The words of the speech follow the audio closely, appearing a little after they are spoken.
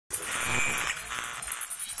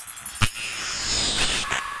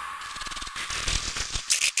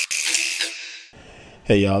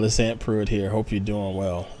Hey y'all, it's Pruitt here. Hope you're doing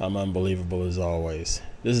well. I'm unbelievable as always.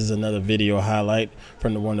 This is another video highlight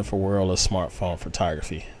from the wonderful world of smartphone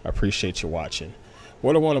photography. I appreciate you watching.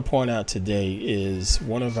 What I want to point out today is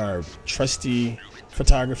one of our trusty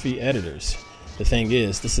photography editors. The thing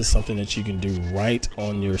is, this is something that you can do right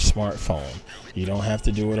on your smartphone. You don't have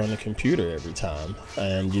to do it on the computer every time,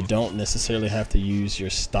 and you don't necessarily have to use your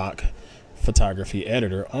stock photography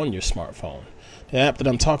editor on your smartphone. The app that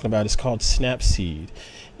I'm talking about is called Snapseed.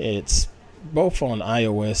 It's both on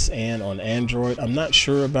iOS and on Android. I'm not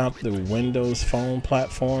sure about the Windows Phone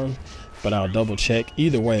platform, but I'll double check.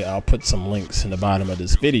 Either way, I'll put some links in the bottom of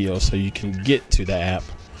this video so you can get to the app,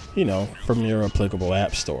 from your applicable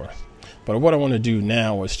app store. But what I want to do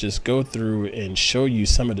now is just go through and show you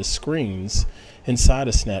some of the screens inside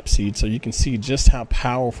of Snapseed so you can see just how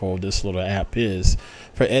powerful this little app is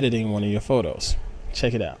for editing one of your photos.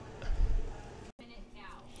 Check it out.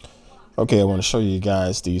 Okay, I want to show you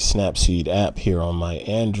guys the Snapseed app here on my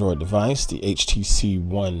Android device, the HTC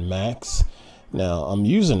One Max. Now, I'm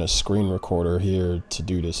using a screen recorder here to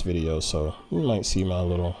do this video, so you might see my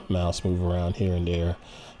little mouse move around here and there.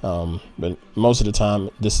 But most of the time,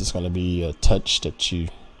 this is going to be a touch that you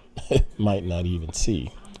might not even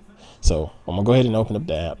see. So I'm going to go ahead and open up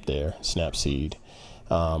the app there, Snapseed.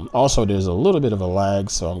 Also, there's a little bit of a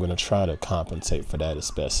lag, so I'm going to try to compensate for that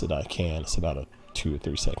as best that I can. It's about a 2 or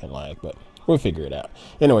 3 second lag, but we'll figure it out.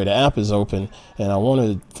 Anyway, the app is open, and I want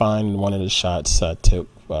to find one of the shots I took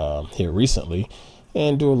here recently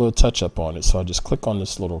and do a little touch up on it. So I just click on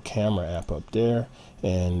this little camera app up there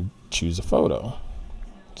and choose a photo.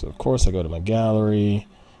 So of course I go to my gallery,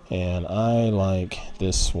 and I like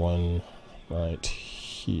this one right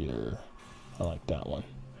here. I like that one.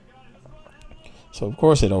 So of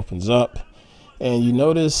course it opens up, and you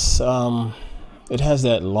notice it has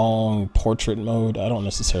that long portrait mode. I don't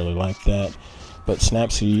necessarily like that, but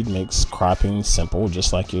Snapseed makes cropping simple,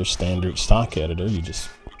 just like your standard stock editor. You just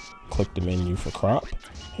click the menu for crop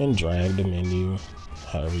and drag the menu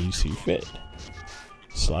however you see fit.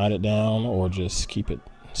 Slide it down or just keep it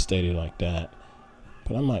steady like that,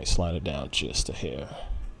 but I might slide it down just a hair.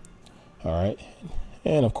 All right,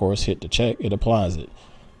 and of course hit the check. It applies it.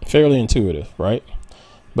 Fairly intuitive, right?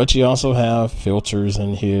 But you also have filters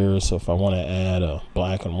in here, so if I want to add a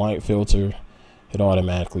black and white filter, it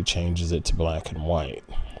automatically changes it to black and white.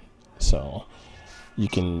 So you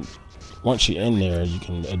can, once you're in there, you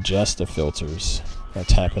can adjust the filters by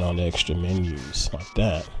tapping on the extra menus like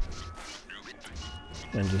that,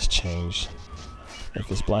 and just change. If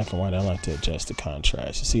it's black and white, I like to adjust the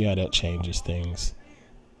contrast. You see how that changes things?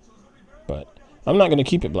 But I'm not going to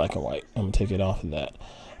keep it black and white. I'm going to take it off of that.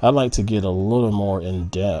 I'd like to get a little more in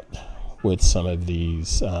depth with some of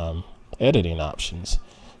these editing options.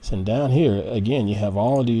 So down here, again, you have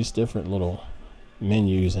all of these different little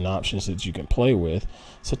menus and options that you can play with,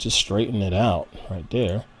 such as straighten it out right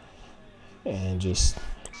there, and just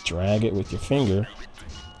drag it with your finger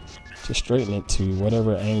to straighten it to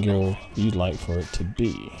whatever angle you'd like for it to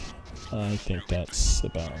be. I think that's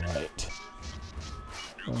about right.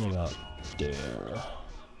 What about there?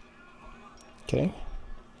 Okay.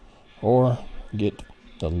 Or get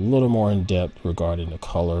a little more in depth regarding the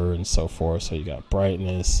color and so forth. So you got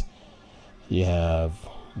brightness, you have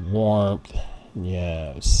warmth, you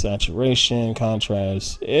have saturation,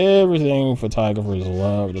 contrast, everything photographers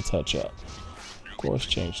love to touch up. Of course,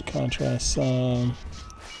 change the contrast some,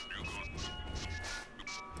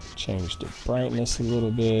 change the brightness a little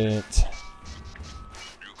bit,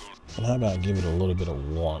 and how about give it a little bit of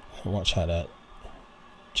warmth? Watch how that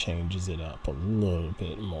changes it up a little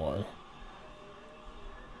bit more.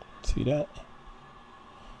 See that?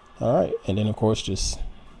 All right, and then of course just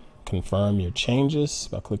confirm your changes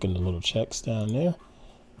by clicking the little checks down there.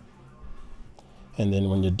 And then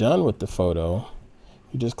when you're done with the photo,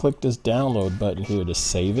 you just click this download button here to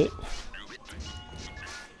save it.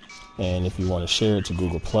 And if you want to share it to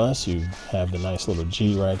Google+, you have the nice little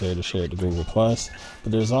G right there to share it to Google+. But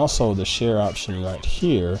there's also the share option right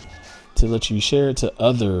here to let you share it to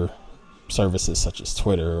other services such as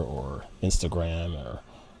Twitter or Instagram or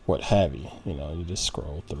what have you. You just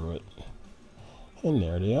scroll through it, and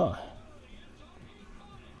there they are.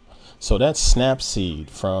 So that's Snapseed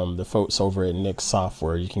from the folks over at Nick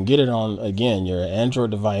Software. You can get it on, again, your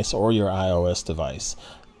Android device or your iOS device.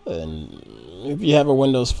 And if you have a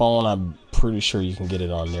Windows phone, I'm pretty sure you can get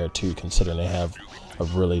it on there too, considering they have a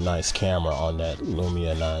really nice camera on that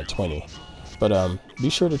Lumia 920. But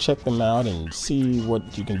be sure to check them out and see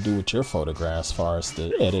what you can do with your photographs as far as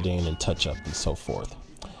the editing and touch up and so forth.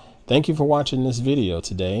 Thank you for watching this video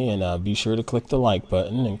today, and be sure to click the like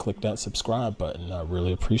button and click that subscribe button. I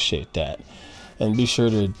really appreciate that. And be sure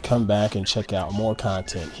to come back and check out more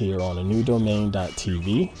content here on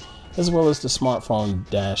anewdomain.tv, as well as the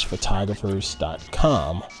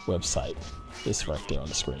smartphone-photographers.com website. It's right there on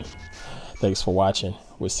the screen. Thanks for watching.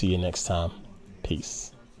 We'll see you next time.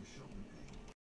 Peace.